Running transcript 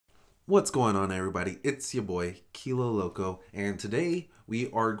What's going on, everybody? It's your boy Kilo Loco, and today we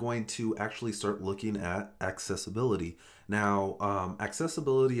are going to actually start looking at accessibility. Now,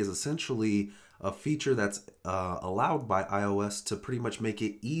 accessibility is essentially a feature that's allowed by iOS to pretty much make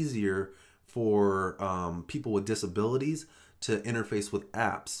it easier for people with disabilities to interface with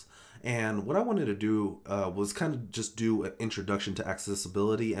apps. And what I wanted to do was kind of just do an introduction to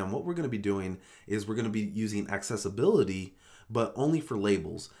accessibility. And what we're going to be doing is we're going to be using accessibility, but only for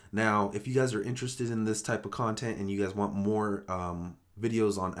labels. Now, if you guys are interested in this type of content and you guys want more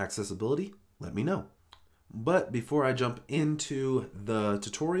videos on accessibility, let me know. But before I jump into the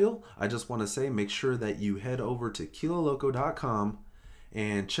tutorial, I just want to say make sure that you head over to kiloloco.com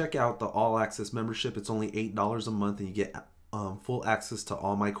and check out the all access membership. It's only $8 a month and you get full access to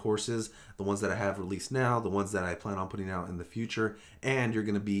all my courses, the ones that I have released now, the ones that I plan on putting out in the future, and you're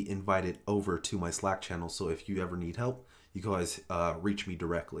going to be invited over to my Slack channel. So if you ever need help, you can always reach me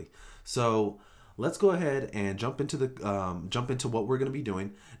directly. So let's go ahead and jump into what we're going to be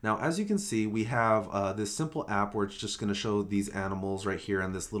doing. Now, as you can see, we have this simple app where it's just going to show these animals right here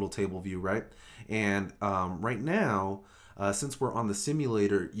in this little table view, right? And right now, since we're on the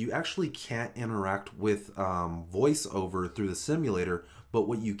simulator, you actually can't interact with VoiceOver through the simulator, but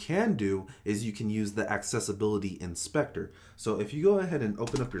what you can do is you can use the accessibility inspector. So if you go ahead and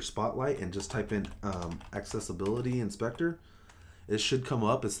open up your Spotlight and just type in accessibility inspector, it should come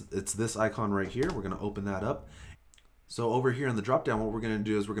up. It's this icon right here. We're going to open that up. So over here in the drop down, what we're going to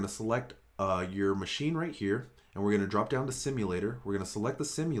do is we're going to select your machine right here, and we're going to drop down to simulator. We're going to select the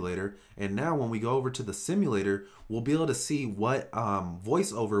simulator, and now when we go over to the simulator, we'll be able to see what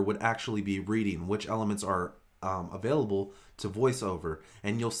VoiceOver would actually be reading, which elements are available to VoiceOver,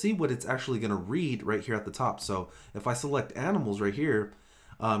 and you'll see what it's actually going to read right here at the top. So if I select animals right here,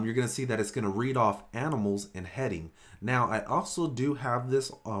 you're going to see that it's going to read off animals and heading. Now, I also do have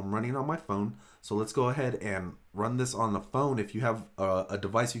this running on my phone, so let's go ahead and run this on the phone. If you have a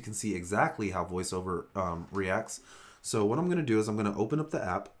device, you can see exactly how VoiceOver reacts. So what I'm going to do is I'm going to open up the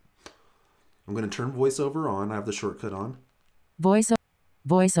app. I'm going to turn VoiceOver on. I have the shortcut on.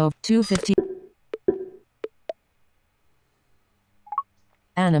 VoiceOver 250.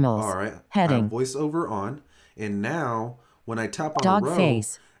 Animals. All right. Heading. I have VoiceOver on, and now when I tap on Dog a row,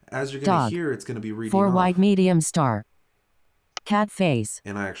 face. as you're going to hear, it's going to be reading 4 off. wide medium star. Cat face.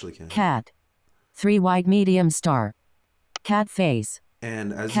 And I actually can. Cat. 3 wide medium star. Cat face.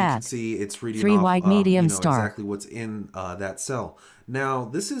 And as Cat. you can see, it's reading 3 off wide medium star. exactly what's in that cell. Now,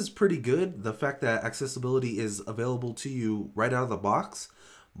 this is pretty good, the fact that accessibility is available to you right out of the box.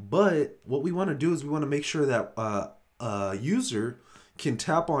 But what we want to do is we want to make sure that a user can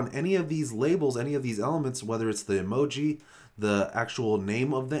tap on any of these labels, any of these elements, whether it's the emoji, the actual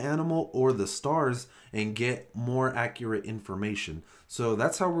name of the animal, or the stars, and get more accurate information. So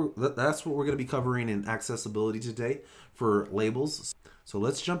that's what we're going to be covering in accessibility today for labels. So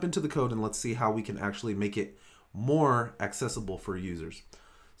let's jump into the code and let's see how we can actually make it more accessible for users.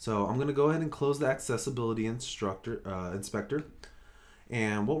 So I'm going to go ahead and close the accessibility inspector.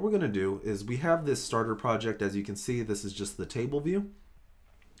 And what we're going to do is we have this starter project. As you can see, this is just the table view.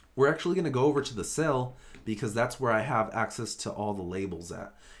 We're actually going to go over to the cell because that's where I have access to all the labels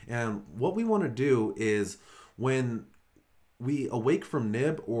at. And what we want to do is when we awake from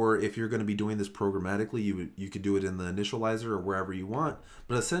nib, or if you're going to be doing this programmatically, you could do it in the initializer or wherever you want.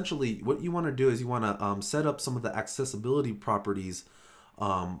 But essentially what you want to do is you want to set up some of the accessibility properties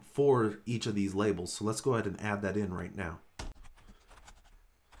for each of these labels. So let's go ahead and add that in right now.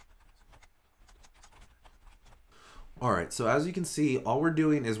 All right, so as you can see, all we're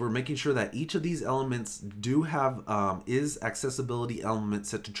doing is we're making sure that each of these elements do have is accessibility element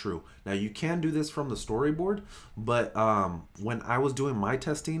set to true. Now you can do this from the storyboard, but when I was doing my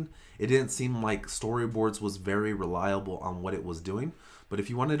testing, it didn't seem like storyboards was very reliable on what it was doing. But if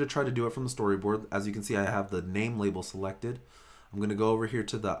you wanted to try to do it from the storyboard, as you can see, I have the name label selected. I'm gonna go over here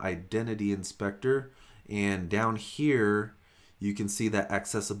to the identity inspector, and down here, you can see that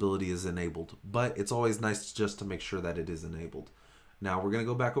accessibility is enabled, but it's always nice just to make sure that it is enabled. Now we're going to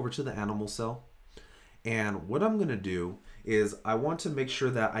go back over to the animal cell, and what I'm going to do is I want to make sure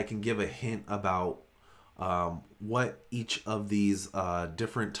that I can give a hint about what each of these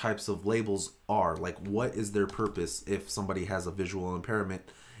different types of labels are, like what is their purpose if somebody has a visual impairment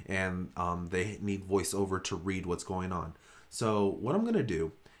and they need VoiceOver to read what's going on. So what I'm going to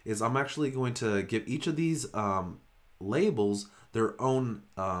do is I'm actually going to give each of these labels their own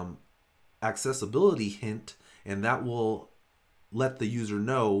accessibility hint, and that will let the user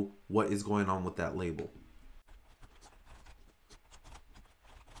know what is going on with that label.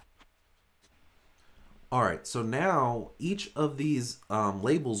 All right, so now each of these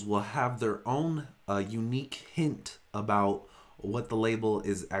labels will have their own unique hint about what the label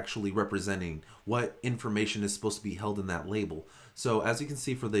is actually representing, what information is supposed to be held in that label. So as you can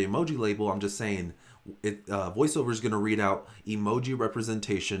see for the emoji label, I'm just saying VoiceOver is going to read out emoji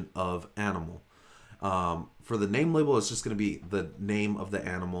representation of animal. For the name label, it's just going to be the name of the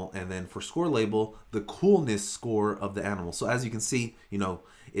animal. And then for score label, the coolness score of the animal. So as you can see,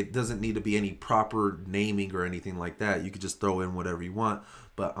 it doesn't need to be any proper naming or anything like that. You could just throw in whatever you want.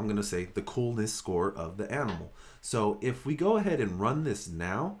 But I'm going to say the coolness score of the animal. So if we go ahead and run this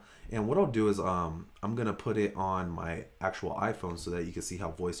now, and what I'll do is I'm going to put it on my actual iPhone so that you can see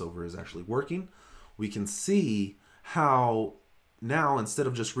how VoiceOver is actually working. We can see how now, instead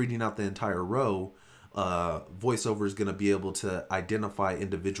of just reading out the entire row, VoiceOver is going to be able to identify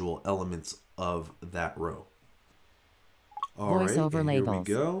individual elements of that row. All right, VoiceOver labels.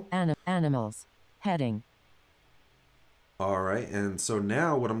 Here we go. Animals. Heading. All right, and so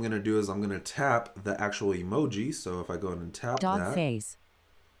now what I'm going to do is I'm going to tap the actual emoji. So if I go ahead and tap Dog that. face.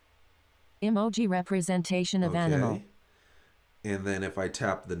 Emoji representation of animal. And then if I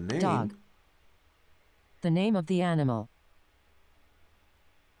tap the name. Dog. The name of the animal.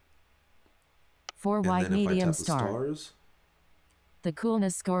 4 wide medium star. Stars. The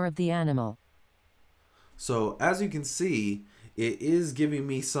coolness score of the animal. So as you can see, it is giving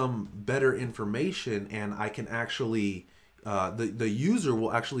me some better information, and I can actually, the user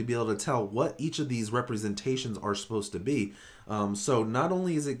will actually be able to tell what each of these representations are supposed to be. So not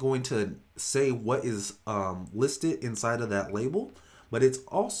only is it going to say what is listed inside of that label, but it's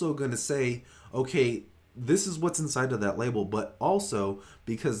also going to say, okay, this is what's inside of that label. But also,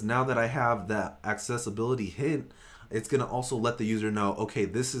 because now that I have that accessibility hint, it's going to also let the user know, okay,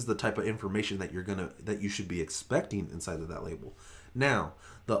 this is the type of information that you should be expecting inside of that label. Now,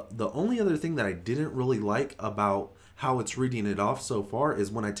 the only other thing that I didn't really like about how it's reading it off so far is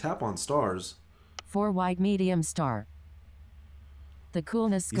when I tap on stars. 4 wide medium star. The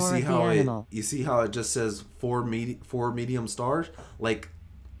coolness score of the animal. You see how it just says 4 medium stars? Like,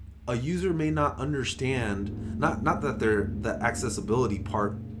 a user may not understand, not that the accessibility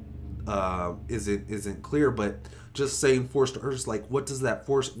part isn't clear, but just saying 4 stars, like what is that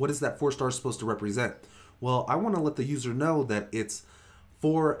 4 stars supposed to represent? Well, I want to let the user know that it's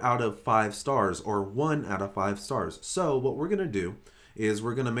 4 out of 5 stars or 1 out of 5 stars. So what we're going to do is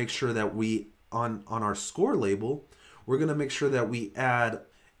we're going to make sure that we on our score label, we're going to make sure that we add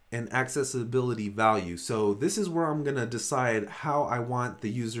an accessibility value. So this is where I'm going to decide how I want the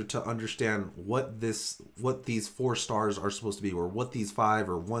user to understand what these 4 stars are supposed to be, or what these 5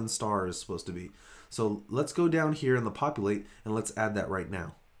 or 1 star is supposed to be. So let's go down here in the populate and let's add that right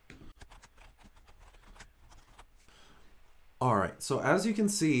now. All right, so as you can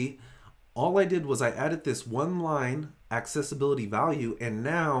see, all I did was I added this 1 line accessibility value, and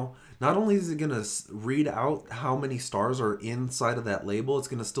now not only is it going to read out how many stars are inside of that label, it's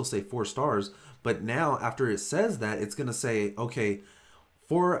going to still say 4 stars, but now after it says that, it's going to say, okay,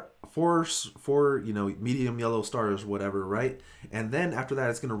 four medium yellow stars, whatever, right? And then after that,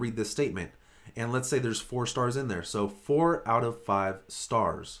 it's going to read this statement, and let's say there's 4 stars in there, so 4 out of 5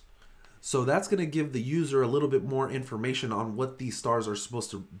 stars. So that's going to give the user a little bit more information on what these stars are supposed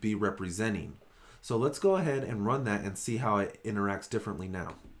to be representing. So let's go ahead and run that and see how it interacts differently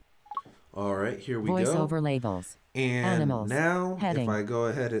now. All right, here we go. VoiceOver labels. And animals. now Heading. if I go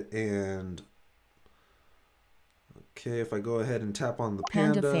ahead and tap on the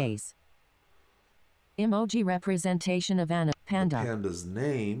panda face. Emoji representation of panda. The panda's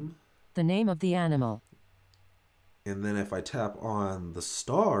name. The name of the animal. And then if I tap on the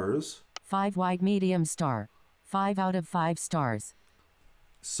stars, 5 wide medium star. 5 out of 5 stars.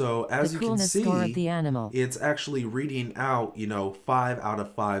 So as you can see, score of the animal. It's actually reading out, 5 out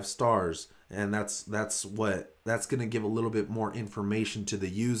of 5 stars, and that's going to give a little bit more information to the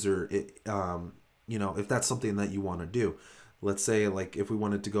user. If that's something that you want to do. Let's say, like, if we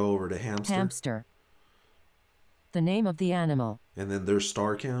wanted to go over to hamster. Hamster. The name of the animal. And then their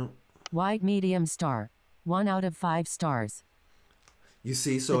star count. Wide medium star. 1 out of 5 stars. You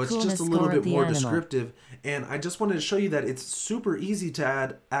see, so it's just a little bit more descriptive. And I just wanted to show you that it's super easy to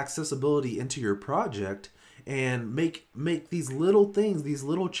add accessibility into your project and make these little things, these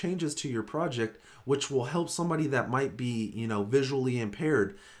little changes to your project, which will help somebody that might be, visually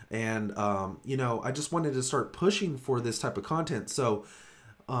impaired. And, I just wanted to start pushing for this type of content. So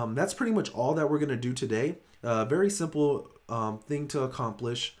that's pretty much all that we're going to do today. Very simple thing to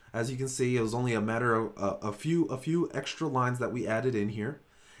accomplish. As you can see, it was only a matter of a few extra lines that we added in here,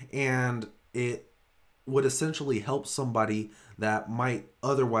 and it would essentially help somebody that might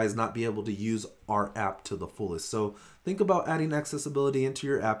otherwise not be able to use our app to the fullest. So think about adding accessibility into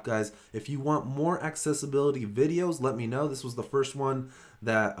your app, guys. If you want more accessibility videos, let me know. This was the first one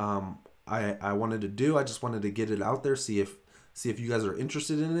that I wanted to do. I just wanted to get it out there, see if you guys are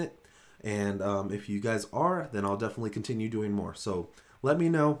interested in it. And if you guys are, then I'll definitely continue doing more. So let me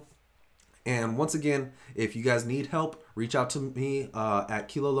know. And once again, if you guys need help, reach out to me at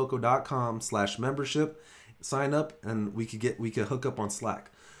kiloloco.com/membership. Sign up, and we could hook up on Slack.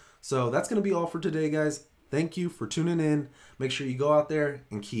 So that's gonna be all for today, guys. Thank you for tuning in. Make sure you go out there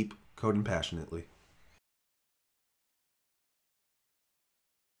and keep coding passionately.